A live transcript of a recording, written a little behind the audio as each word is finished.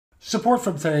Support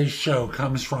from today's show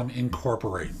comes from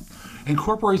Incorporate.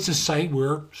 Incorporate's a site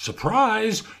where,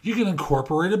 surprise, you can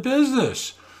incorporate a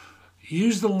business.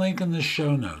 Use the link in the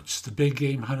show notes,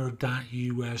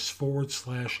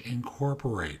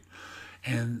 thebiggamehunter.us/incorporate.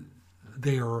 And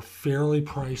they are a fairly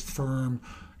priced firm.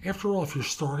 After all, if you're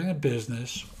starting a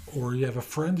business, or you have a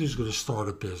friend who's going to start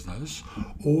a business,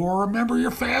 or a member of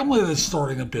your family that's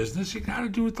starting a business, you got to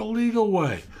do it the legal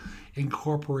way.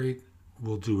 Incorporate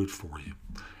will do it for you.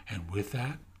 And with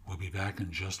that, we'll be back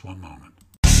in just one moment.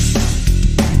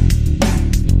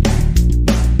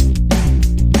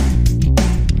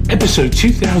 Episode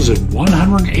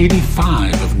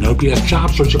 2185 of No BS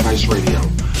Job Search Advice Radio.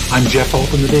 I'm Jeff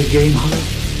Altman, the Big Game Hunter,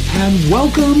 and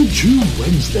welcome to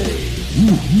Wednesday.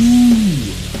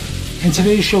 Woo-hoo. And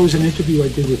today's show is an interview I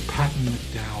did with Patton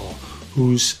McDowell,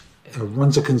 who's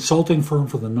runs a consulting firm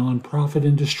for the nonprofit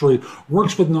industry,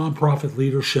 works with nonprofit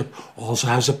leadership, also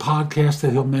has a podcast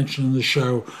that he'll mention in the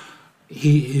show.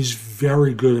 He is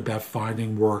very good about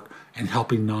finding work and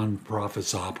helping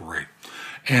nonprofits operate.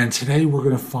 And today we're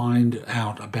going to find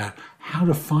out about how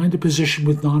to find a position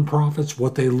with nonprofits,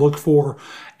 what they look for.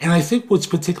 And I think what's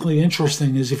particularly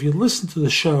interesting is if you listen to the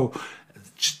show,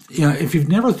 if you've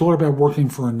never thought about working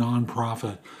for a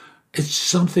nonprofit, it's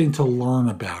something to learn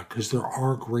about because there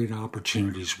are great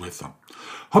opportunities with them.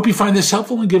 Hope you find this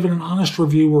helpful and give it an honest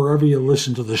review wherever you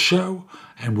listen to the show,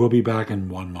 and we'll be back in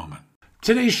one moment.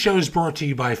 Today's show is brought to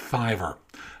you by Fiverr.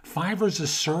 Fiverr is a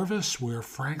service where,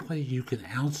 frankly, you can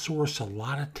outsource a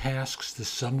lot of tasks to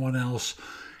someone else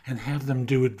and have them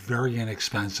do it very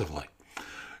inexpensively.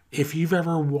 If you've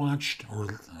ever watched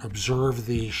or observed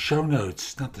the show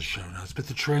notes, not the show notes, but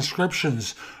the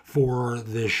transcriptions for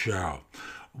this show,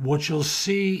 what you'll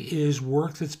see is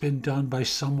work that's been done by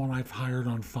someone I've hired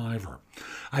on Fiverr.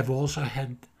 I've also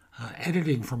had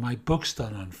editing for my books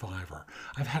done on Fiverr.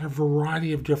 I've had a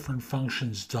variety of different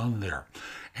functions done there,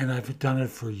 and I've done it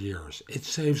for years. It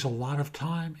saves a lot of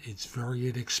time. It's very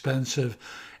inexpensive,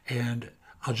 and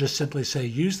I'll just simply say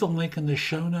use the link in the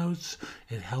show notes.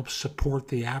 It helps support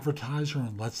the advertiser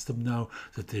and lets them know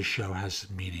that this show has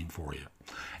meaning for you.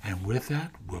 And with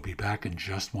that, we'll be back in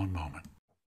just one moment.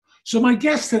 So my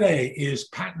guest today is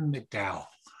Patton McDowell.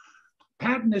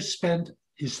 Patton has spent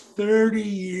his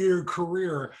 30-year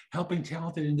career helping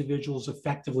talented individuals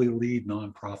effectively lead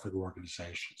nonprofit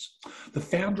organizations. The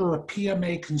founder of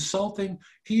PMA Consulting,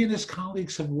 he and his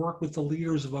colleagues have worked with the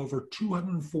leaders of over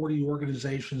 240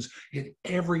 organizations in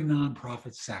every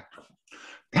nonprofit sector.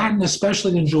 Patton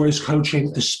especially enjoys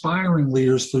coaching aspiring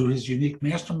leaders through his unique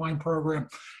mastermind program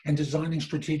and designing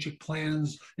strategic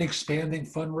plans, expanding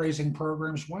fundraising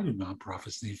programs. Why do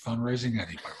nonprofits need fundraising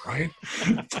anyway, right?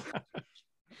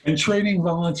 And training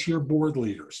volunteer board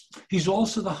leaders. He's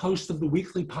also the host of the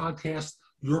weekly podcast,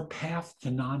 Your Path to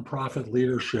Nonprofit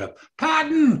Leadership.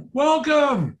 Patton,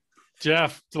 welcome.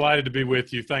 Jeff, delighted to be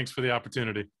with you. Thanks for the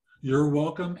opportunity. You're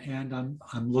welcome, and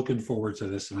I'm looking forward to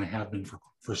this, and I have been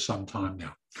for some time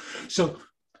now. So,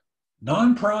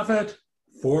 nonprofit,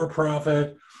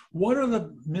 for-profit, what are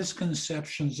the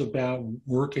misconceptions about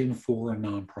working for a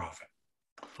nonprofit?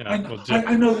 Yeah,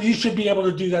 I know that you should be able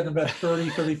to do that in about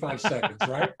 35 seconds,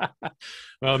 right?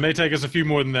 Well, it may take us a few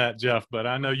more than that, Jeff, but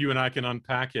I know you and I can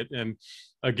unpack it. And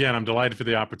again, I'm delighted for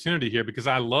the opportunity here because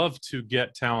I love to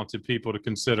get talented people to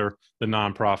consider the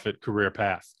nonprofit career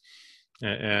path.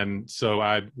 And so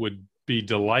I would be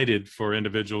delighted for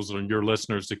individuals and your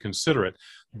listeners to consider it.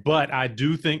 But I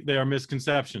do think there are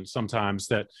misconceptions sometimes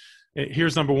that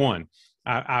here's number one.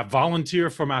 I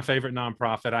volunteer for my favorite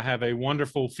nonprofit. I have a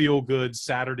wonderful feel-good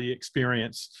Saturday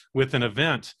experience with an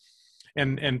event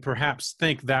and perhaps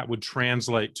think that would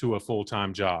translate to a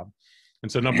full-time job.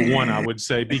 And so number one, I would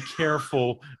say be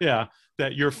careful, that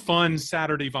your fun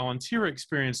Saturday volunteer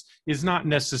experience is not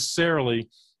necessarily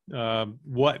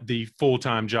what the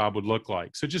full-time job would look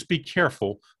like. So just be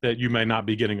careful that you may not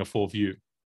be getting a full view.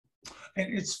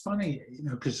 And it's funny,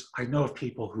 because I know of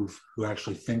people who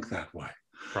actually think that way.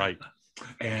 Right.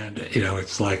 And,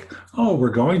 it's like, oh, we're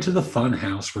going to the fun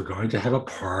house. We're going to have a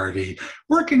party.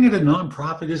 Working at a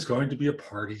nonprofit is going to be a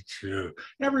party too.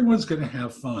 Everyone's going to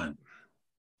have fun.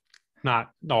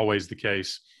 Not always the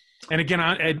case. And again,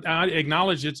 I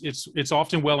acknowledge it's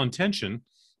often well-intentioned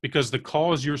because the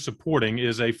cause you're supporting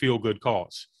is a feel-good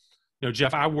cause.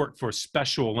 Jeff, I worked for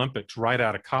Special Olympics right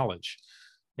out of college.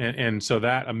 And so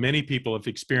that many people have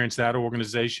experienced that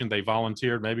organization. They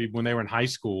volunteered maybe when they were in high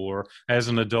school or as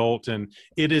an adult. And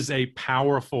it is a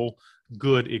powerful,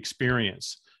 good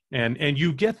experience. And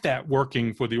you get that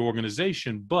working for the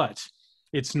organization, but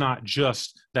it's not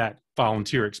just that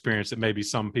volunteer experience that maybe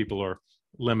some people are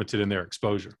limited in their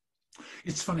exposure.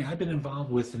 It's funny, I've been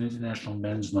involved with an international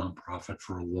men's nonprofit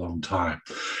for a long time.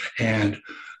 And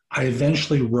I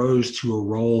eventually rose to a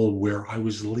role where I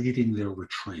was leading their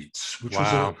retreats, which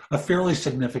was Wow. a fairly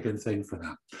significant thing for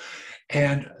them.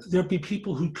 And there'd be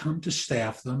people who come to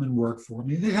staff them and work for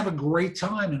me. They'd have a great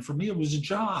time. And for me, it was a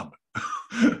job.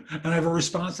 And I have a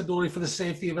responsibility for the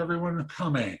safety of everyone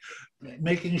coming,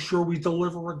 making sure we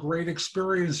deliver a great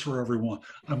experience for everyone.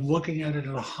 I'm looking at it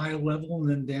at a high level and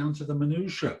then down to the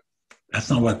minutia. That's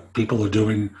not what people are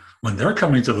doing when they're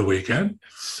coming to the weekend.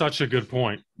 Such a good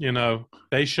point. You know,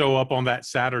 they show up on that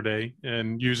Saturday,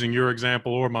 and using your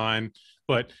example or mine,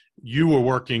 but you were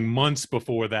working months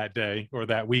before that day or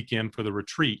that weekend for the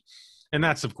retreat. And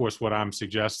that's, of course, what I'm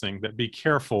suggesting, that be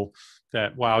careful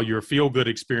that while your feel-good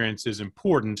experience is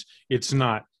important, it's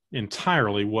not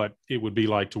entirely what it would be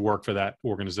like to work for that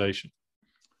organization.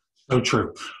 So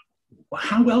true.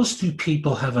 How else do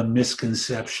people have a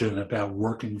misconception about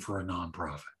working for a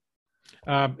nonprofit?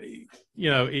 Um,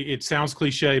 it sounds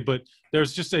cliche, but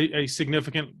there's just a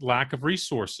significant lack of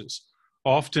resources.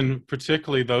 Often,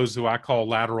 particularly those who I call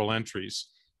lateral entries,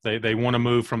 they want to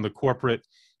move from the corporate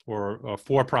or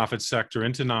for-profit sector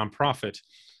into nonprofit,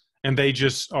 and they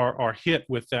just are hit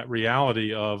with that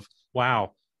reality of,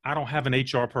 wow, I don't have an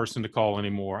HR person to call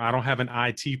anymore. I don't have an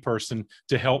IT person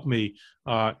to help me.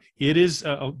 It is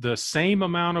the same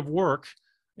amount of work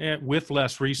with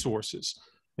less resources.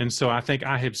 And so I think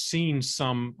I have seen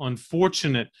some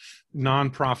unfortunate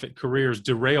nonprofit careers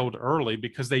derailed early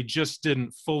because they just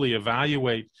didn't fully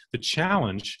evaluate the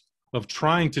challenge of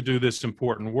trying to do this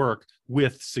important work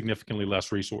with significantly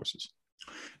less resources.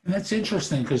 And that's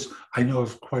interesting because I know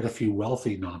of quite a few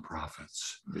wealthy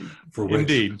nonprofits for which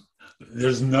Indeed.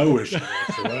 There's no issue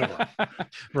whatsoever.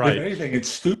 Right. If anything, it's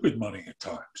stupid money at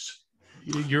times.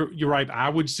 You're right. I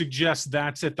would suggest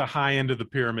that's at the high end of the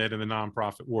pyramid in the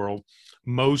nonprofit world.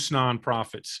 Most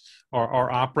nonprofits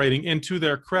are operating, and to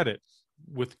their credit,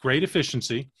 with great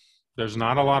efficiency. There's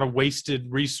not a lot of wasted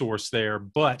resource there,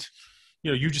 but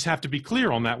you just have to be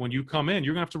clear on that when you come in.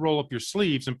 You're gonna have to roll up your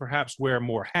sleeves and perhaps wear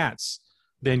more hats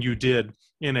than you did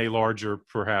in a larger,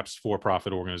 perhaps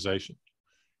for-profit organization.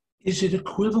 Is it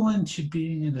equivalent to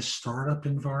being in a startup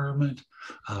environment?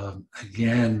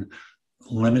 Again,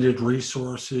 limited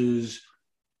resources,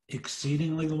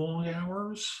 exceedingly long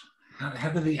hours? How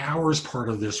do the hours part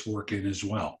of this work in as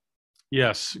well?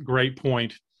 Yes, great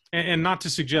point. And not to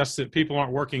suggest that people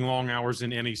aren't working long hours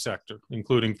in any sector,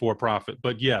 including for-profit,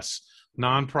 but yes,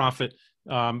 nonprofit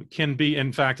can be.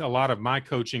 In fact, a lot of my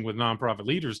coaching with nonprofit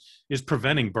leaders is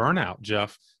preventing burnout,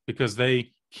 Jeff, because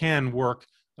they can work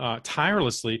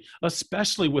tirelessly,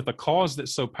 especially with a cause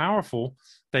that's so powerful.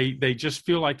 They just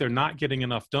feel like they're not getting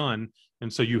enough done.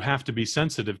 And so you have to be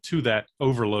sensitive to that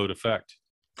overload effect.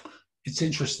 It's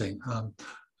interesting.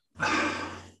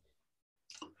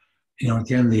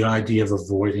 Again, the idea of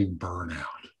avoiding burnout.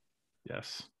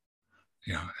 Yes.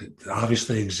 It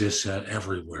obviously exists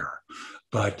everywhere.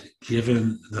 But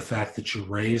given the fact that you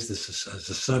raised this as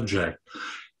a subject,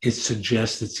 it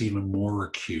suggests it's even more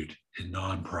acute in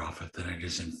nonprofit than it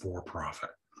is in for-profit.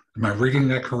 Am I reading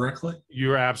that correctly?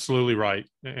 You're absolutely right.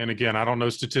 And again, I don't know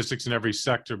statistics in every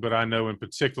sector, but I know in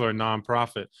particular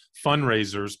nonprofit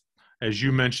fundraisers, as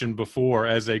you mentioned before,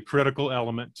 as a critical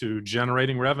element to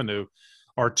generating revenue,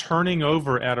 are turning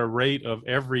over at a rate of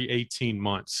every 18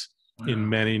 months in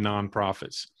many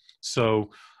nonprofits.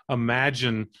 So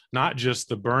imagine not just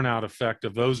the burnout effect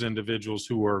of those individuals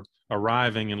who are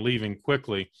arriving and leaving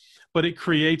quickly, but it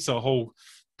creates a whole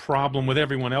problem with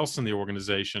everyone else in the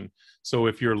organization. So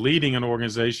if you're leading an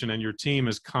organization and your team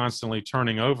is constantly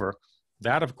turning over,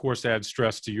 that of course adds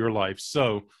stress to your life.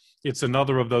 So it's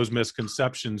another of those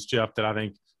misconceptions, Jeff, that I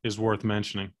think is worth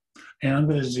mentioning. And I'm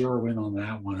going to zero in on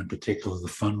that one, in particular, the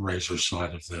fundraiser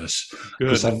side of this. Good.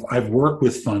 Because I've worked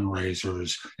with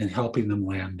fundraisers and helping them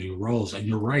land new roles. And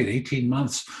you're right, 18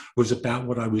 months was about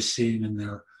what I was seeing in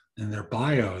their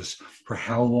bios for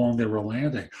how long they were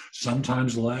landing.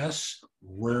 Sometimes less,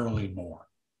 rarely more.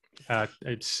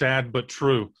 It's sad but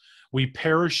true. We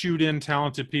parachute in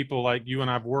talented people like you and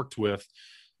I've worked with,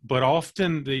 but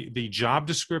often the job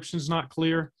description is not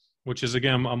clear, which is,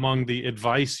 again, among the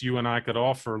advice you and I could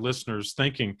offer listeners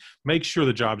thinking, make sure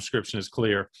the job description is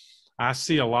clear. I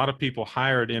see a lot of people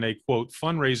hired in a, quote,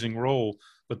 fundraising role,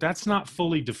 but that's not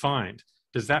fully defined.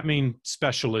 Does that mean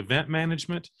special event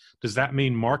management? Does that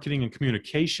mean marketing and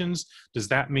communications? Does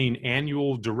that mean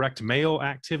annual direct mail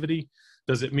activity?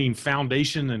 Does it mean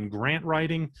foundation and grant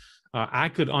writing? I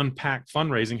could unpack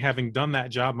fundraising, having done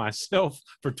that job myself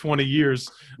for 20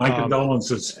 years. My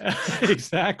condolences.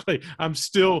 Exactly. I'm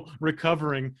still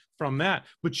recovering from that.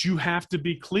 But you have to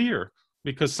be clear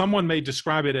because someone may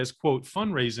describe it as, quote,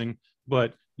 fundraising,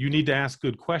 but you need to ask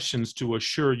good questions to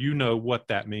assure you know what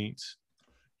that means.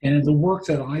 And in the work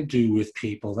that I do with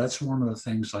people, that's one of the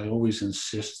things I always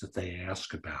insist that they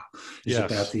ask about, is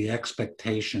about the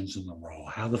expectations in the role,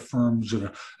 how the firm's going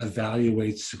to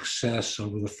evaluate success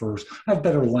over the first, I have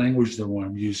better language than what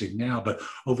I'm using now, but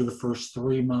over the first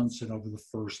 3 months and over the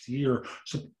first year.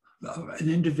 So an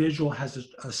individual has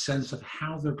a sense of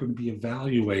how they're going to be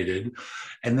evaluated,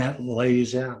 and that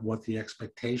lays out what the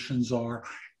expectations are,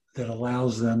 that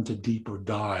allows them to deeper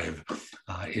dive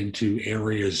into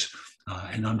areas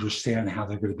and understand how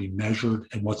they're going to be measured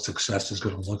and what success is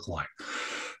going to look like.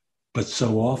 But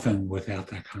so often without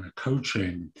that kind of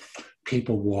coaching,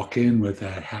 people walk in with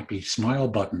that happy smile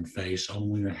button face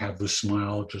only to have the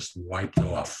smile just wiped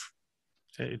off.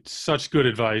 It's such good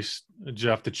advice,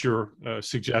 Jeff, that you're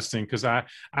suggesting, because I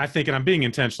think, and I'm being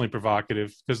intentionally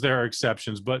provocative because there are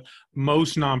exceptions, but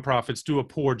most nonprofits do a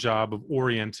poor job of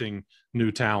orienting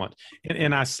new talent.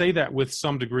 And I say that with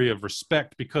some degree of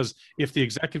respect, because if the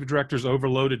executive director is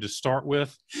overloaded to start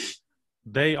with,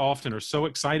 they often are so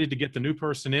excited to get the new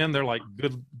person in. They're like,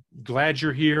 good, glad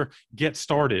you're here, get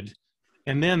started.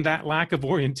 And then that lack of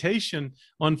orientation,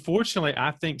 unfortunately,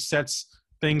 I think sets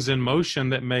things in motion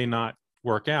that may not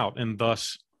work out, and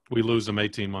thus we lose them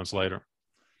 18 months later.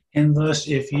 And thus,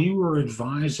 if you were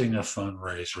advising a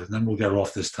fundraiser, and then we'll get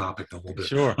off this topic a little bit,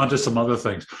 sure, onto some other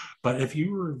things, but if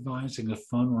you were advising a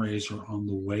fundraiser on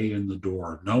the way in the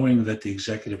door, knowing that the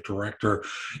executive director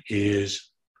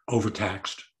is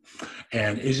overtaxed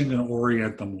and isn't going to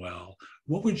orient them well,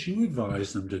 what would you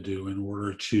advise them to do in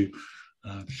order to,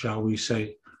 shall we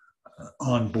say,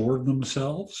 onboard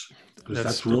themselves? Because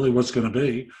that's really what's going to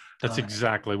be. That's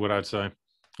exactly what I'd say.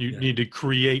 You need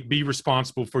to be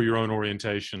responsible for your own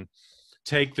orientation.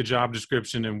 Take the job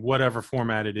description in whatever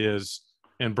format it is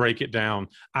and break it down.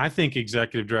 I think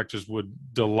executive directors would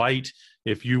delight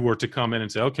if you were to come in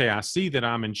and say, okay, I see that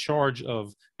I'm in charge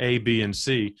of A, B, and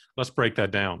C. Let's break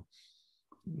that down.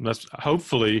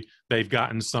 Hopefully they've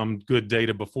gotten some good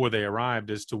data before they arrived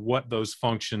as to what those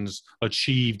functions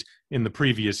achieved in the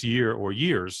previous year or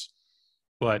years.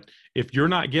 But if you're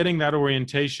not getting that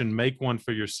orientation, make one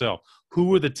for yourself.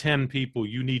 Who are the 10 people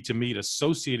you need to meet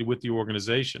associated with the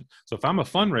organization? So if I'm a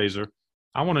fundraiser,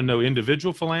 I want to know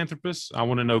individual philanthropists. I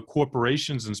want to know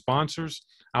corporations and sponsors.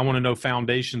 I want to know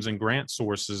foundations and grant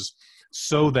sources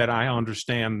so that I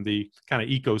understand the kind of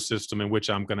ecosystem in which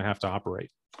I'm going to have to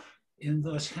operate. And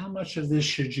thus, how much of this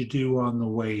should you do on the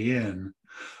way in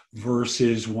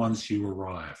versus once you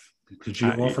arrive? Could you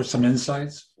offer some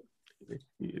insights?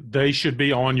 They should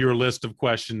be on your list of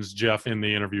questions, Jeff, in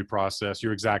the interview process.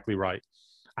 You're exactly right.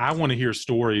 I want to hear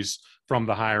stories from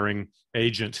the hiring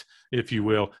agent, if you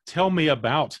will. Tell me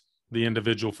about the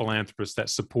individual philanthropists that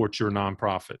support your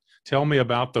nonprofit. Tell me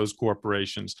about those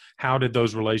corporations. How did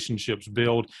those relationships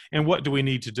build? And what do we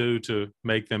need to do to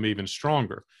make them even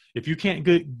stronger? If you can't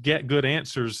get good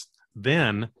answers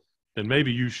then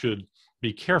maybe you should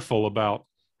be careful about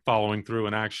following through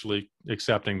and actually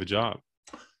accepting the job.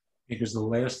 Because the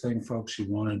last thing, folks, you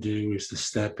want to do is to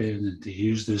step in and, to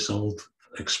use this old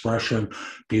expression,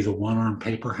 be the one-armed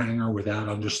paper hanger without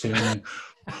understanding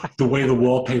the way the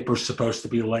wallpaper is supposed to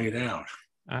be laid out.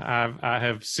 I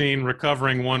have seen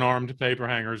recovering one-armed paper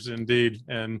hangers indeed,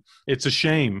 and it's a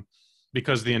shame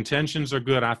because the intentions are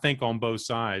good, I think, on both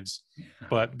sides,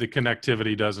 but the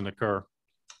connectivity doesn't occur.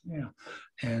 Yeah,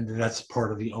 and that's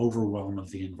part of the overwhelm of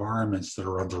the environments that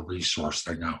are under-resourced,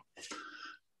 I know.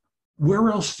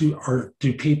 Where else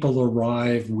do people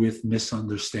arrive with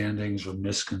misunderstandings or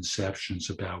misconceptions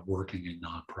about working in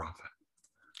nonprofit?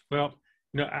 Well,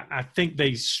 I think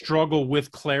they struggle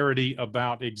with clarity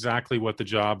about exactly what the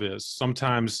job is.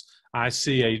 Sometimes I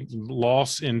see a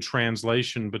loss in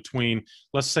translation between,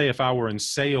 let's say if I were in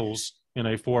sales in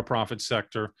a for-profit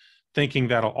sector, thinking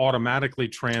that'll automatically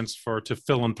transfer to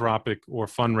philanthropic or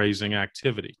fundraising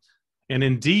activity. And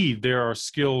indeed, there are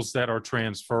skills that are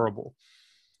transferable.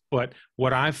 But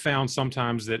what I've found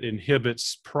sometimes that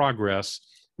inhibits progress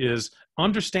is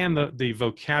understand the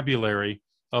vocabulary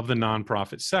of the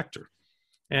nonprofit sector.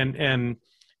 And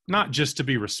not just to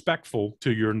be respectful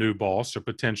to your new boss or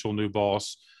potential new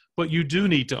boss, but you do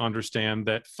need to understand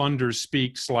that funders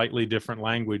speak slightly different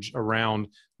language around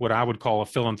what I would call a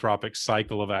philanthropic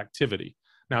cycle of activity.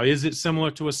 Now, is it similar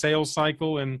to a sales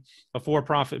cycle in a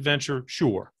for-profit venture?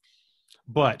 Sure.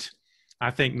 But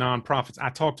I think nonprofits,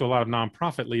 I talk to a lot of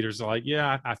nonprofit leaders like,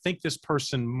 yeah, I think this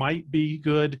person might be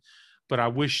good, but I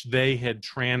wish they had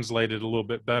translated a little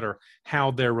bit better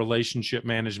how their relationship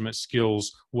management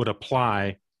skills would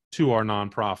apply to our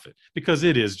nonprofit. Because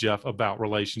it is, Jeff, about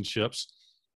relationships.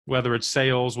 whether it's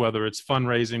sales, whether it's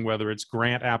fundraising, whether it's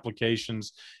grant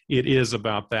applications, it is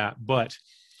about that. But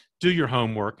do your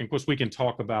homework. And of course, we can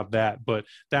talk about that, but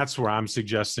that's where I'm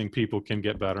suggesting people can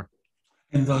get better.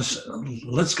 And thus,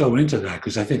 let's go into that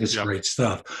because I think it's Yep. great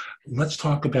stuff. Let's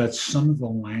talk about some of the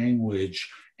language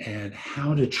and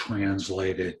how to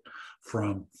translate it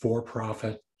from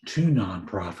for-profit to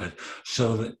nonprofit.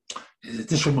 So that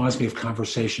this reminds me of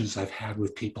conversations I've had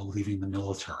with people leaving the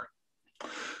military.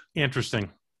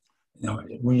 Interesting. You know,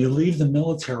 when you leave the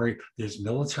military, there's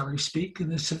military speak and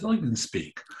there's civilian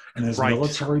speak, and there's Right.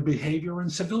 military behavior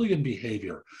and civilian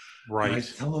behavior. And Right.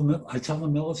 I tell the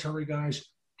military guys,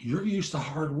 you're used to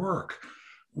hard work.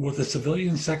 What the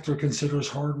civilian sector considers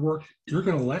hard work, you're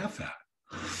going to laugh at.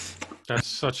 That's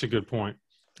such a good point,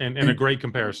 and a great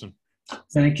comparison.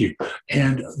 Thank you.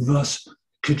 And thus,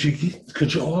 could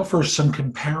you offer some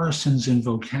comparisons in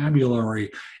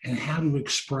vocabulary and how to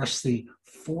express the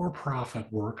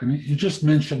for-profit work? And you just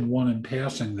mentioned one in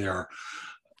passing there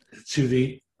to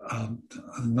the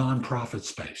nonprofit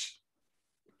space.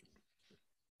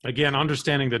 Again,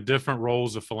 understanding the different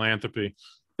roles of philanthropy,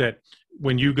 that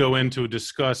when you go into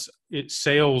discuss it,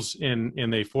 sales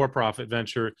in a for-profit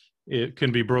venture, it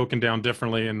can be broken down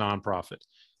differently in nonprofit.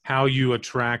 How you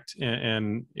attract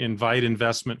and invite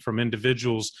investment from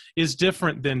individuals is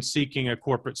different than seeking a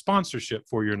corporate sponsorship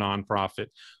for your nonprofit,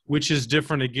 which is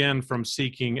different again from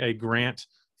seeking a grant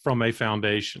from a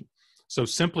foundation. So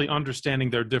simply understanding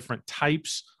there are different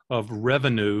types of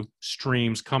revenue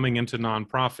streams coming into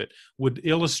nonprofit would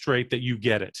illustrate that you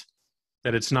get it,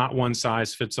 that it's not one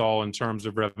size fits all in terms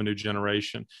of revenue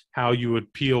generation. How you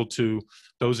appeal to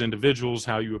those individuals,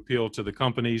 how you appeal to the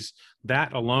companies,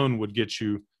 that alone would get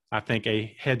you, I think,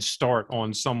 a head start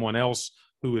on someone else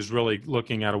who is really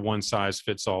looking at a one size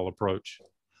fits all approach.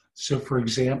 So, for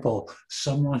example,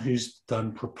 someone who's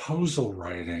done proposal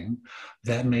writing,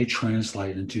 that may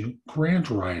translate into grant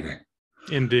writing.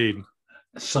 Indeed.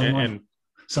 Someone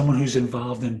who's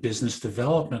involved in business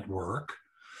development work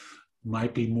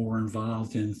might be more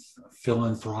involved in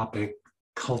philanthropic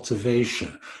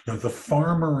cultivation. You know, the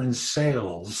farmer in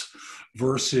sales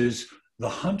versus the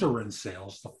hunter in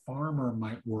sales, the farmer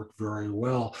might work very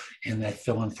well in that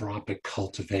philanthropic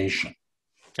cultivation.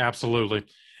 Absolutely.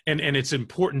 And it's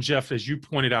important, Jeff, as you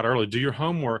pointed out earlier, do your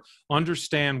homework,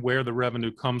 understand where the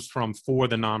revenue comes from for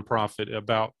the nonprofit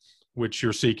about which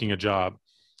you're seeking a job.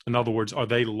 In other words, are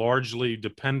they largely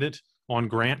dependent on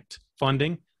grant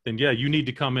funding? Then yeah, you need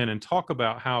to come in and talk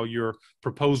about how your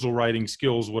proposal writing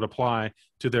skills would apply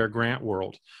to their grant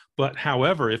world. But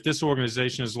however, if this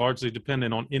organization is largely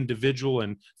dependent on individual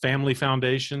and family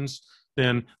foundations,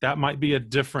 then that might be a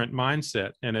different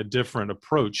mindset and a different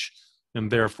approach. And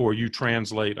therefore you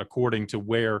translate according to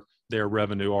where their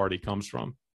revenue already comes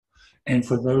from. And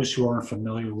for those who aren't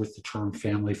familiar with the term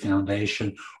family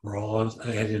foundation, we're all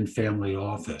in family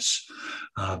office.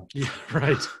 Yeah,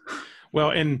 right.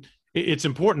 Well, and it's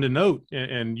important to note,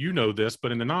 and you know this,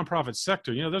 but in the nonprofit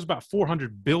sector, you know, there's about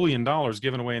 $400 billion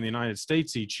given away in the United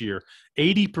States each year.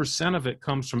 80% of it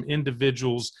comes from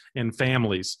individuals and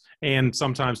families, and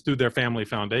sometimes through their family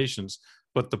foundations.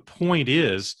 But the point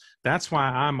is, that's why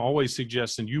I'm always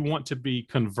suggesting you want to be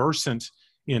conversant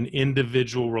in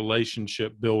individual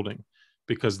relationship building,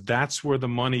 because that's where the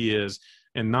money is.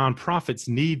 And nonprofits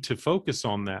need to focus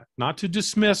on that, not to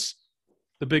dismiss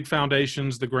the big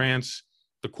foundations, the grants,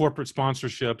 the corporate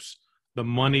sponsorships, the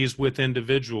monies with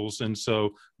individuals. And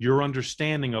so your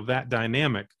understanding of that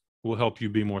dynamic will help you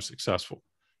be more successful.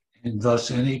 And thus,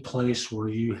 any place where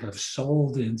you have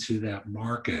sold into that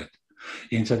market,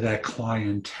 into that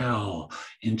clientele,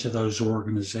 into those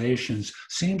organizations,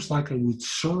 seems like it would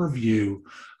serve you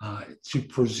to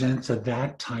present to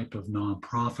that type of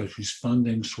nonprofit whose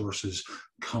funding sources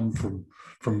come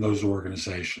from those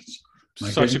organizations.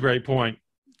 Such a great point.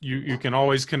 You can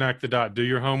always connect the dot. Do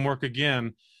your homework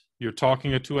again. You're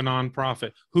talking to a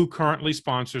nonprofit who currently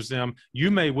sponsors them.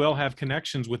 You may well have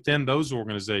connections within those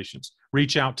organizations.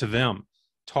 Reach out to them.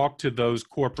 Talk to those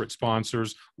corporate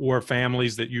sponsors or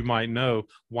families that you might know.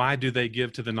 Why do they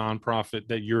give to the nonprofit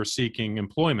that you're seeking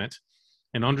employment?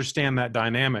 And understand that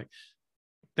dynamic.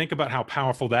 Think about how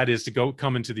powerful that is to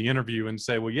come into the interview and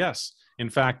say, well, yes,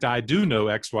 in fact, I do know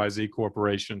XYZ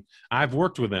Corporation. I've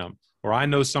worked with them, or I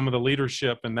know some of the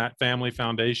leadership in that family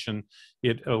foundation.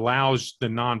 It allows the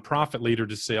nonprofit leader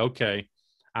to say, okay,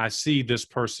 I see this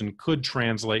person could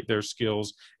translate their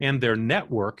skills and their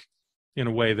network in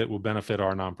a way that will benefit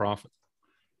our nonprofit.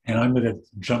 And I'm going to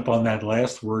jump on that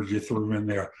last word you threw in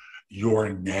there,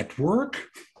 your network.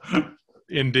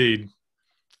 Indeed.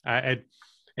 And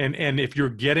if you're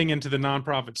getting into the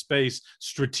nonprofit space,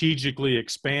 strategically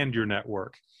expand your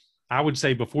network. I would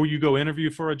say before you go interview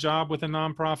for a job with a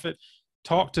nonprofit,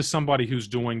 talk to somebody who's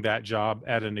doing that job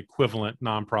at an equivalent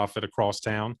nonprofit across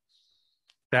town.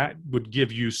 That would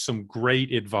give you some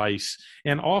great advice.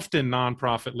 And often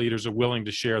nonprofit leaders are willing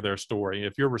to share their story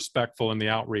if you're respectful in the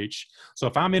outreach. So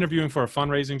if I'm interviewing for a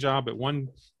fundraising job at one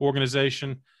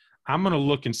organization, I'm going to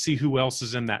look and see who else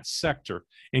is in that sector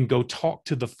and go talk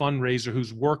to the fundraiser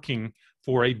who's working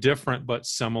for a different but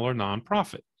similar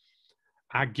nonprofit.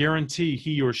 I guarantee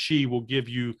he or she will give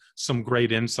you some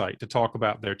great insight to talk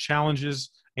about their challenges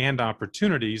and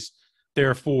opportunities.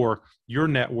 Therefore, your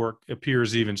network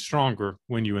appears even stronger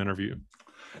when you interview.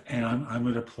 And I'm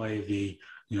going to play the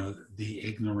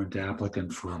ignorant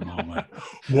applicant for a moment.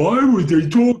 Why would they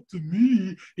talk to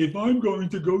me if I'm going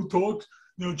to go talk,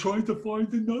 trying to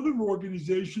find another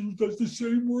organization who does the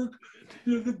same work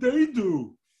that they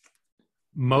do?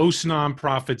 Most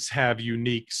nonprofits have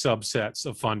unique subsets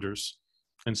of funders.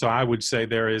 And so I would say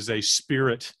there is a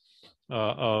spirit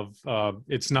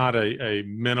it's not a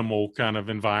minimal kind of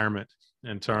environment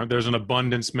in turn. There's an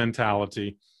abundance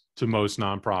mentality to most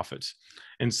nonprofits.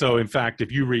 And so, in fact,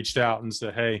 if you reached out and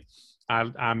said, hey,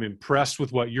 I'm impressed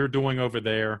with what you're doing over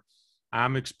there,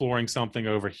 I'm exploring something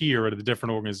over here at a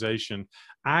different organization,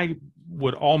 I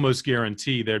would almost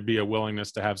guarantee there'd be a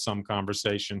willingness to have some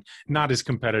conversation, not as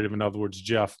competitive, in other words,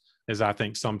 Jeff, as I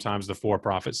think sometimes the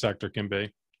for-profit sector can be.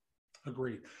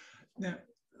 Agreed. Now,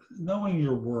 knowing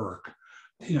your work,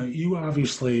 you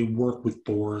obviously work with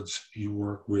boards, you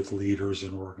work with leaders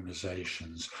and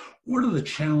organizations. What are the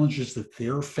challenges that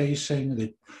they're facing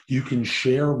that you can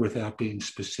share without being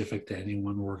specific to any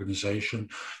one organization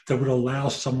that would allow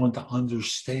someone to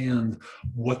understand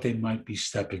what they might be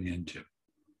stepping into?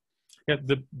 Yeah,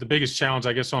 the biggest challenge,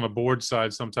 I guess, on a board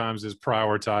side sometimes is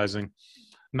prioritizing.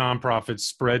 Nonprofits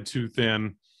spread too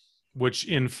thin, which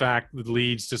in fact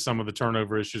leads to some of the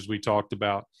turnover issues we talked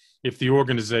about. If the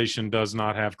organization does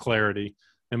not have clarity,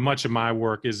 and much of my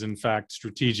work is in fact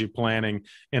strategic planning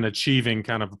and achieving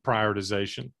kind of a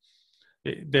prioritization.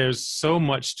 There's so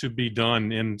much to be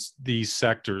done in these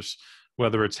sectors,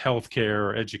 whether it's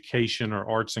healthcare or education or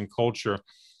arts and culture.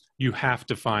 You have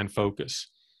to find focus.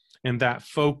 And that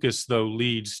focus, though,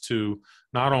 leads to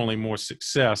not only more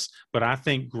success, but I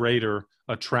think greater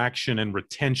attraction and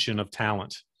retention of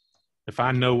talent. If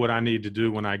I know what I need to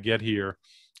do when I get here.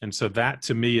 And so that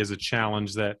to me is a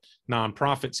challenge that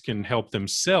nonprofits can help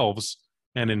themselves.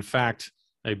 And in fact,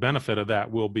 a benefit of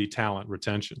that will be talent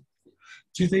retention.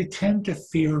 Do they tend to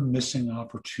fear missing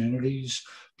opportunities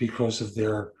because of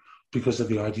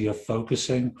the idea of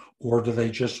focusing, or do they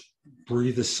just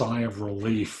breathe a sigh of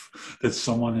relief that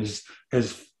someone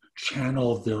has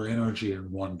channeled their energy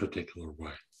in one particular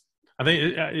way? I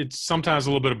think it's sometimes a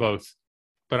little bit of both.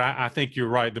 But I think you're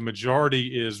right. The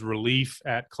majority is relief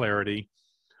at clarity.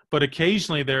 But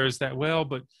occasionally there is that, well,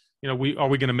 but, are we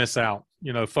going to miss out?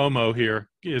 FOMO here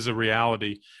is a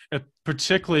reality.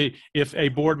 Particularly if a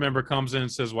board member comes in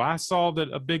and says, well, I saw that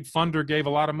a big funder gave a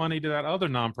lot of money to that other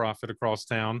nonprofit across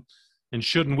town. And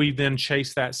shouldn't we then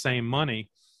chase that same money?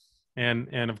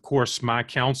 And of course, my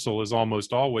counsel is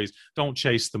almost always, don't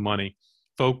chase the money.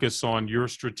 Focus on your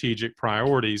strategic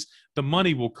priorities. The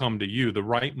money will come to you, the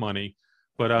right money.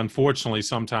 But unfortunately,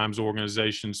 sometimes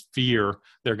organizations fear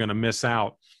they're going to miss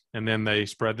out, and then they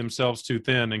spread themselves too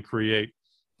thin and create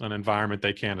an environment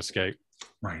they can't escape.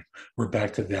 Right. We're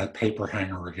back to that paper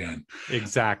hanger again.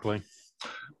 Exactly.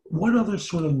 What other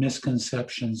sort of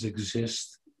misconceptions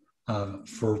exist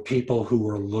for people who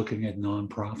are looking at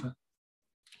nonprofit?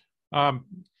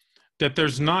 That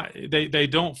there's not, they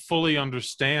don't fully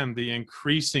understand the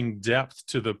increasing depth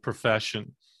to the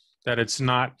profession, that it's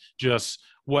not just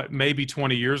what maybe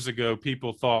 20 years ago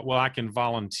people thought, well, I can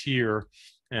volunteer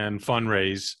and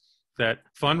fundraise. That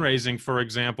fundraising, for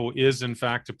example, is in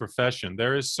fact a profession.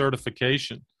 There is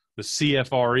certification. The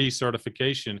CFRE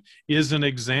certification is an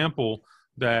example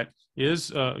that is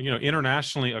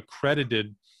internationally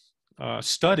accredited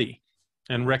study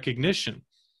and recognition.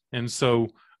 And so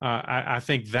I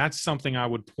think that's something I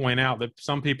would point out, that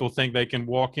some people think they can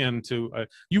walk into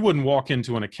you wouldn't walk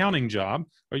into an accounting job,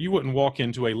 or you wouldn't walk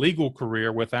into a legal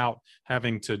career without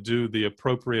having to do the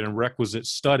appropriate and requisite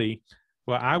study.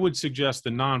 Well, I would suggest the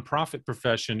nonprofit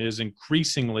profession is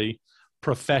increasingly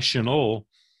professional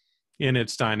in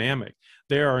its dynamic.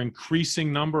 There are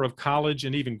increasing number of college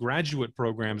and even graduate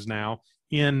programs now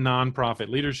in nonprofit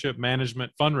leadership,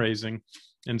 management, fundraising.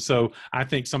 And so I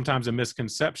think sometimes a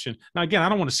misconception. Now, again, I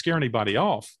don't want to scare anybody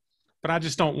off, but I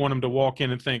just don't want them to walk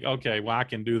in and think, okay, well, I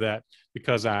can do that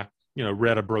because I,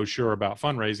 read a brochure about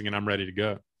fundraising and I'm ready to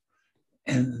go.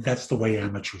 And that's the way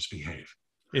amateurs behave.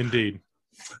 Indeed.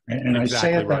 And exactly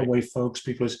I say it that way, folks,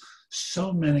 because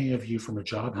so many of you from a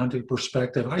job hunting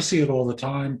perspective, I see it all the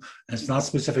time. And it's not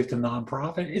specific to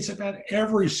nonprofit. It's about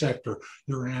every sector.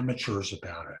 You're amateurs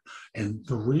about it. And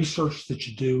the research that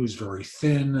you do is very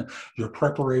thin. Your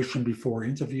preparation before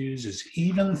interviews is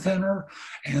even thinner.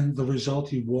 And the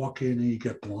result, you walk in and you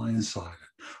get blindsided,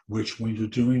 which when you're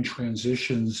doing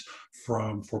transitions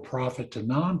from for-profit to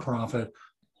nonprofit,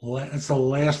 it's the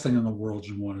last thing in the world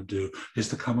you want to do, is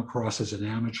to come across as an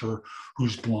amateur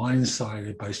who's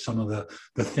blindsided by some of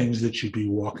the things that you'd be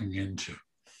walking into.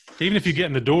 Even if you get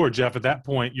in the door, Jeff, at that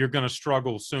point, you're going to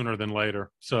struggle sooner than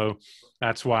later. So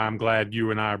that's why I'm glad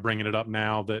you and I are bringing it up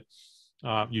now, that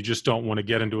you just don't want to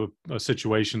get into a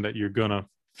situation that you're going to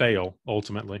fail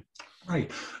ultimately. Right.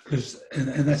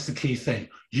 And that's the key thing.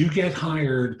 You get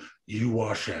hired, you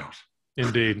wash out.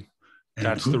 Indeed.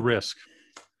 That's the risk.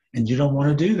 And you don't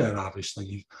want to do that,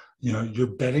 obviously. You're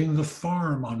betting the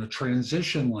farm on a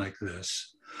transition like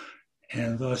this,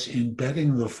 and thus in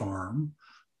betting the farm,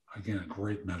 again, a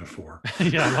great metaphor.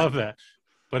 Yeah, I love that.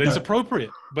 But it's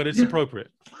appropriate.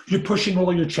 Appropriate. You're pushing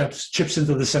all your chips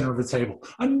into the center of the table.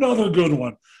 Another good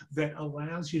one that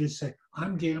allows you to say,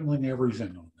 I'm gambling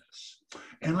everything on this.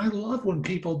 And I love when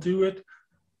people do it,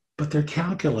 but they're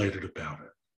calculated about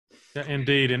it. Yeah,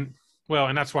 indeed. And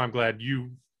that's why I'm glad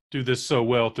you do this so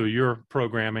well through your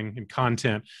programming and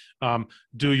content.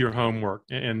 Do your homework.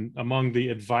 And among the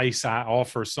advice I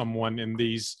offer someone in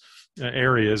these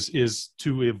areas is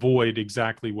to avoid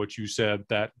exactly what you said,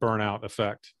 that burnout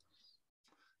effect.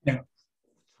 Now,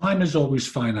 time is always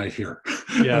finite here.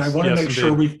 Yes, and I want to make indeed.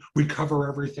 sure we cover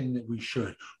everything that we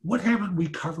should. What haven't we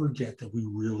covered yet that we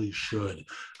really should,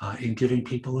 in giving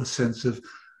people a sense of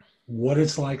what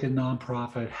it's like in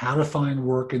nonprofit, how to find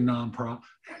work in nonprofit?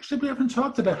 Actually, we haven't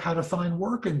talked about how to find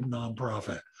work in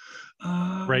nonprofit.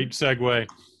 Great segue.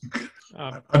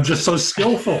 I'm just so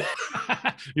skillful.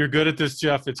 You're good at this,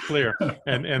 Jeff. It's clear.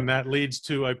 And that leads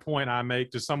to a point I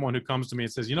make to someone who comes to me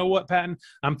and says, you know what, Patton,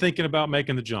 I'm thinking about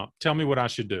making the jump. Tell me what I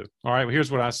should do. All right, well,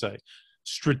 here's what I say.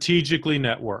 Strategically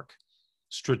network.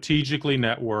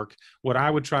 What I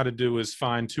would try to do is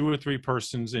find 2 or 3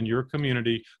 persons in your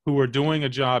community who are doing a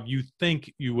job you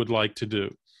think you would like to do.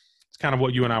 It's kind of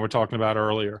what you and I were talking about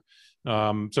earlier.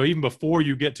 So even before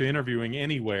you get to interviewing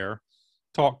anywhere,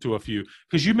 talk to a few,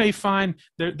 because you may find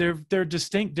there are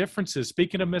distinct differences.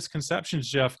 Speaking of misconceptions,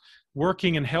 Jeff,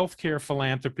 working in healthcare,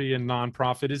 philanthropy, and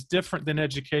nonprofit is different than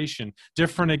education,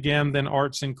 different again than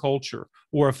arts and culture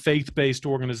or a faith-based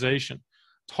organization.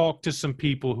 Talk to some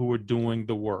people who are doing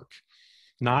the work,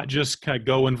 not just kind of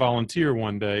go and volunteer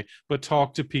one day, but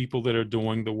talk to people that are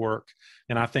doing the work.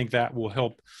 And I think that will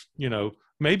help,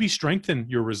 maybe strengthen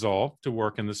your resolve to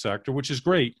work in the sector, which is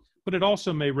great, but it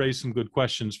also may raise some good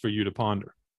questions for you to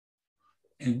ponder.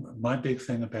 And my big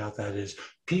thing about that is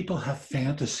people have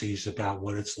fantasies about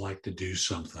what it's like to do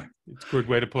something. It's a good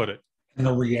way to put it. And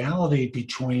the reality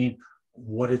between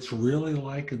what it's really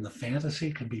like and the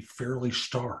fantasy can be fairly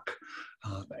stark.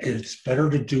 It's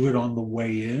better to do it on the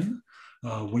way in,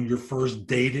 when you're first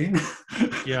dating.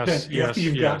 Yes, after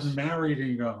you've gotten married and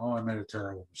you go, oh, I made a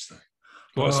terrible mistake.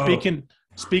 Well,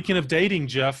 speaking of dating,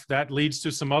 Jeff, that leads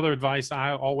to some other advice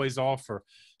I always offer.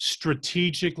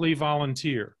 Strategically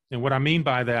volunteer. And what I mean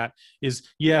by that is,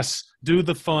 yes, do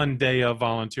the fun day of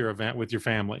volunteer event with your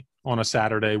family on a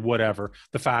Saturday, whatever,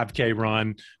 the 5K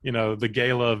run, the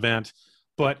gala event.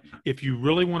 But if you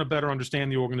really want to better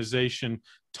understand the organization,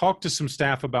 talk to some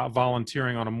staff about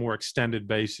volunteering on a more extended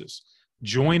basis.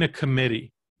 Join a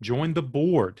committee, join the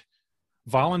board,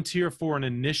 volunteer for an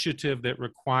initiative that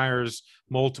requires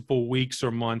multiple weeks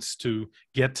or months to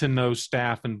get to know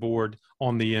staff and board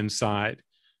on the inside.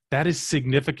 That is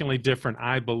significantly different,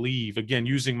 I believe. Again,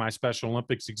 using my Special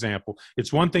Olympics example,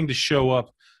 it's one thing to show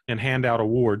up and hand out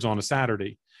awards on a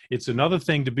Saturday. It's another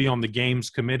thing to be on the games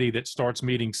committee that starts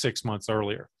meeting 6 months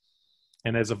earlier.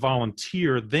 And as a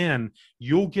volunteer, then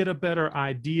you'll get a better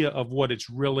idea of what it's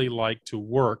really like to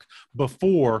work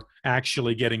before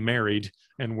actually getting married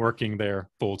and working there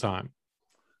full time.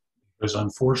 Because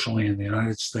unfortunately in the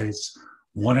United States,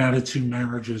 1 out of 2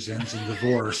 marriages ends in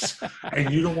divorce,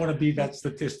 and you don't want to be that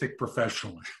statistic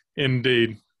professionally.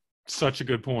 Indeed. Such a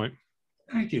good point.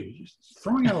 Thank you. You're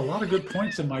throwing out a lot of good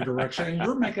points in my direction, and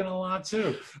you're making a lot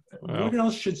too. Well, what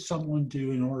else should someone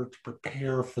do in order to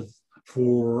prepare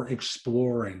for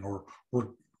exploring or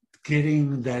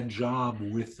getting that job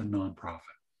with the nonprofit?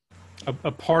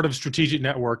 A part of strategic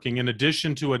networking, in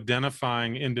addition to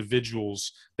identifying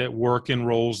individuals that work in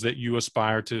roles that you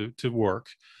aspire to work,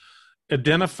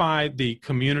 identify the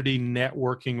community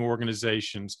networking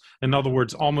organizations. In other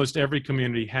words, almost every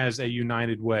community has a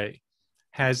United Way,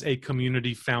 has a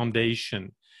community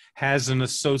foundation, has an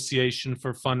Association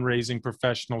for Fundraising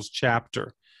Professionals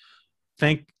chapter.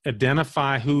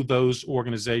 Identify who those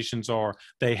organizations are.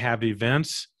 They have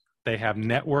events, they have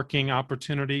networking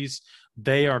opportunities.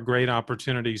 They are great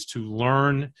opportunities to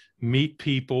learn, meet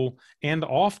people, and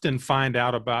often find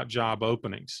out about job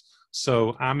openings.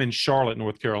 So I'm in Charlotte,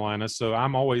 North Carolina, so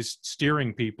I'm always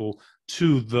steering people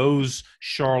to those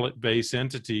Charlotte-based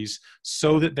entities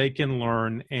so that they can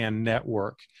learn and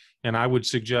network. And I would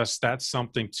suggest that's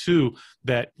something too,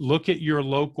 that look at your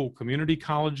local community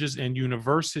colleges and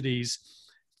universities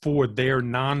for their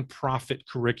nonprofit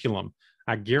curriculum.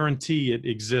 I guarantee it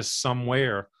exists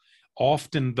somewhere.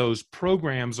 Often those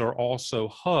programs are also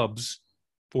hubs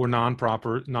for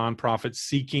nonprofit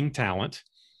seeking talent.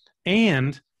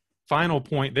 And final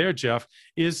point there, Jeff,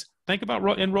 is think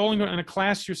about enrolling in a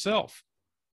class yourself.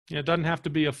 It doesn't have to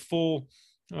be a full,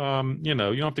 you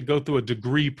don't have to go through a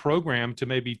degree program to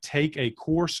maybe take a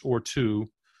course or two,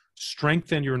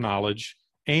 strengthen your knowledge,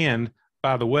 and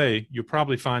by the way, you'll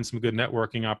probably find some good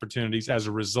networking opportunities as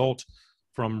a result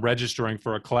from registering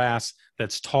for a class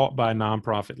that's taught by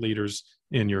nonprofit leaders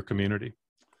in your community.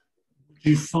 Do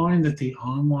you find that the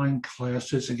online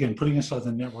classes, again, putting aside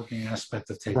the networking aspect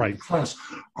of taking a class,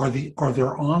 are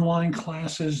there online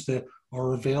classes that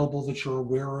are available that you're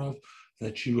aware of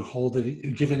that you hold, that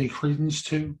you give any credence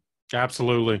to?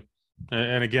 Absolutely.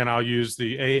 And again, I'll use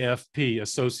the AFP,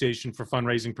 Association for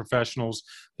Fundraising Professionals.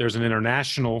 There's an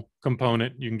international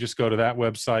component. You can just go to that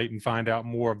website and find out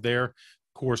more of their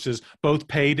courses, both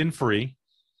paid and free.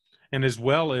 And as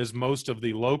well as most of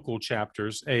the local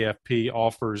chapters, AFP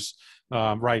offers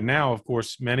right now, of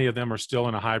course, many of them are still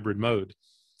in a hybrid mode.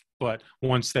 But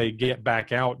once they get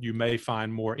back out, you may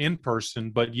find more in person.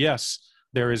 But yes,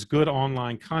 there is good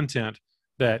online content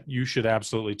that you should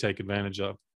absolutely take advantage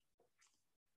of.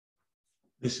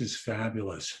 This is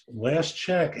fabulous. Last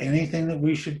check, anything that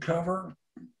we should cover?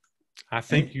 I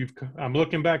think I'm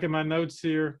looking back at my notes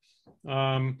here.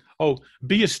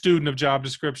 Be a student of job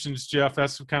descriptions, Jeff.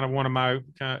 That's kind of one of my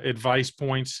advice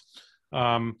points.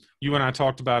 You and I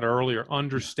talked about earlier,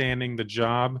 understanding the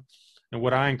job. And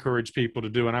what I encourage people to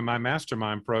do, and in my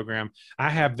mastermind program, I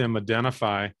have them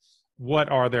identify what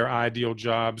are their ideal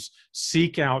jobs,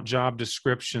 seek out job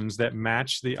descriptions that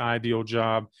match the ideal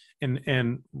job,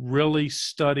 and really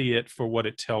study it for what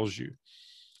it tells you.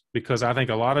 Because I think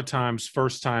a lot of times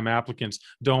first-time applicants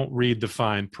don't read the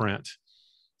fine print.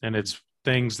 And it's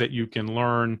things that you can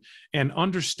learn and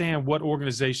understand what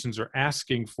organizations are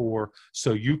asking for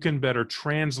so you can better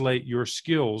translate your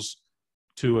skills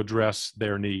to address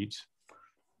their needs.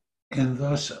 And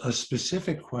thus a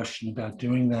specific question about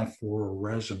doing that for a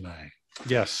resume.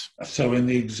 Yes. So in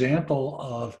the example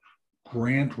of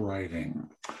grant writing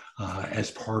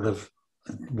as part of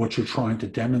what you're trying to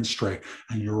demonstrate,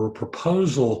 and you're a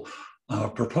proposal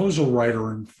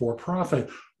writer in for-profit,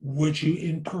 would you,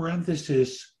 in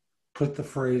parentheses, put the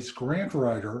phrase grant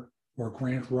writer or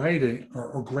grant writing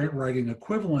or grant writing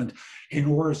equivalent in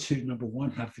order to, number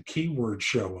one, have the keyword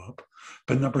show up,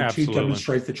 but number Absolutely. two,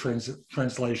 demonstrate the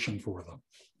translation for them?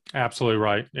 Absolutely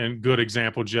right. And good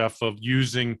example, Jeff, of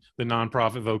using the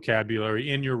nonprofit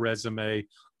vocabulary in your resume,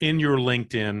 in your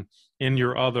LinkedIn, in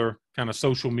your other kind of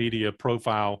social media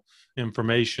profile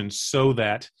information so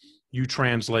that you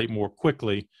translate more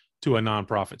quickly to a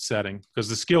nonprofit setting, because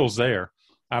the skill's there.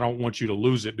 I don't want you to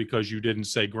lose it because you didn't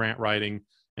say grant writing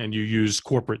and you use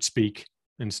corporate speak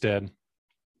instead.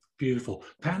 Beautiful.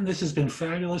 Patton, this has been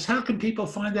fabulous. How can people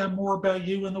find out more about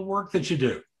you and the work that you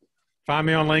do? Find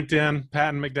me on LinkedIn.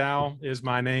 Patton McDowell is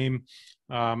my name.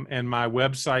 And my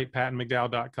website,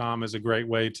 pattonmcdowell.com, is a great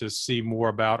way to see more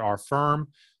about our firm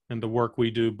and the work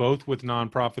we do, both with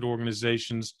nonprofit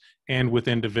organizations and with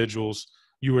individuals.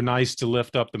 You were nice to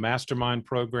lift up the mastermind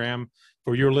program.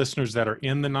 For your listeners that are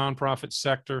in the nonprofit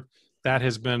sector, that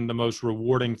has been the most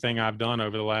rewarding thing I've done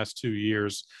over the last 2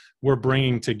 years. We're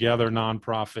bringing together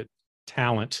nonprofit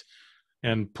talent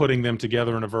and putting them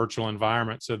together in a virtual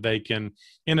environment so they can,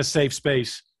 in a safe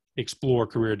space, explore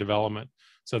career development.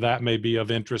 So that may be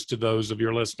of interest to those of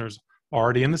your listeners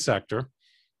already in the sector.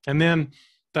 And then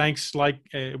thanks,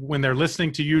 when they're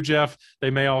listening to you, Jeff, they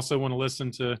may also want to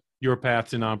listen to Your Path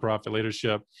to Nonprofit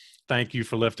Leadership. Thank you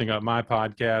for lifting up my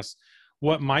podcast.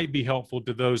 What might be helpful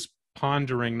to those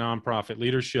pondering nonprofit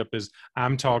leadership is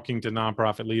I'm talking to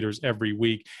nonprofit leaders every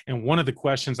week. And one of the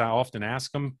questions I often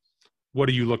ask them, what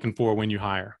are you looking for when you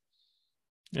hire?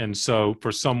 And so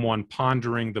for someone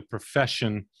pondering the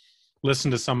profession,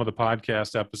 listen to some of the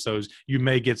podcast episodes. You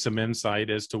may get some insight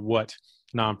as to what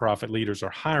nonprofit leaders are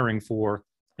hiring for,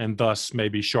 and thus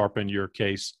maybe sharpen your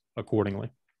case accordingly.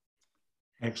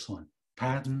 Excellent.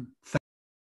 Patton,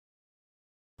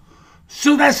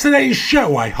 So that's today's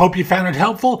show. I hope you found it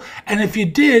helpful. And if you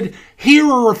did, here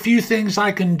are a few things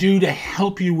I can do to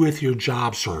help you with your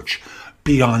job search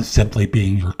beyond simply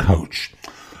being your coach.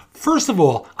 First of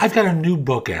all, I've got a new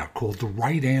book out called The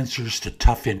Right Answers to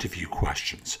Tough Interview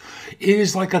Questions. It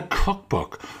is like a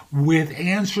cookbook with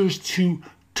answers to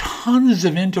tons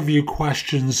of interview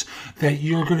questions that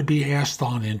you're going to be asked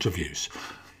on interviews.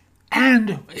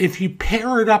 And if you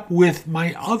pair it up with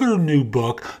my other new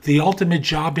book, The Ultimate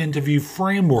Job Interview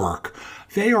Framework,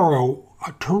 they are a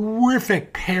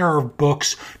terrific pair of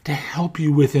books to help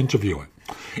you with interviewing.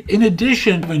 In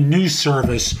addition, I have a new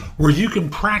service where you can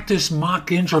practice mock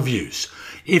interviews.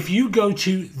 If you go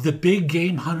to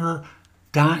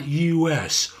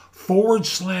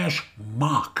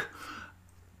thebiggamehunter.us/mock,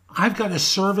 I've got a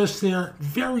service there,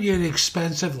 very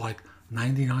inexpensive, like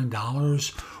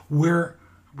 $99, where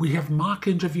we have mock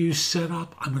interviews set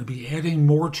up. I'm going to be adding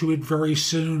more to it very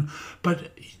soon,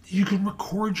 but you can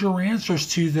record your answers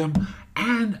to them,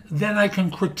 and then I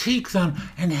can critique them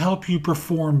and help you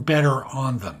perform better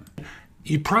on them.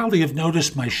 You probably have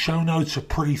noticed my show notes are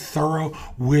pretty thorough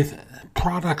with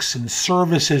products and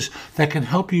services that can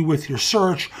help you with your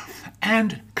search.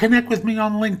 And connect with me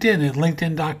on LinkedIn at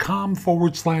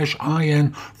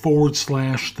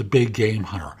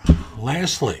linkedin.com/in/thebiggamehunter.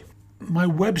 Lastly, my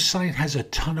website has a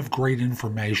ton of great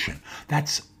information.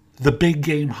 That's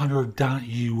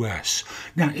thebiggamehunter.us.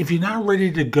 Now, if you're not ready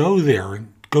to go there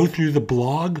and go through the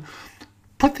blog,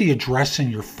 put the address in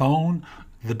your phone,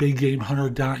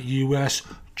 thebiggamehunter.us,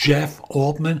 Jeff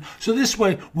Altman. So this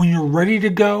way, when you're ready to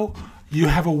go, you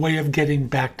have a way of getting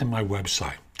back to my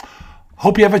website.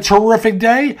 Hope you have a terrific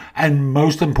day, and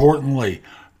most importantly,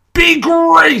 be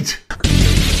great!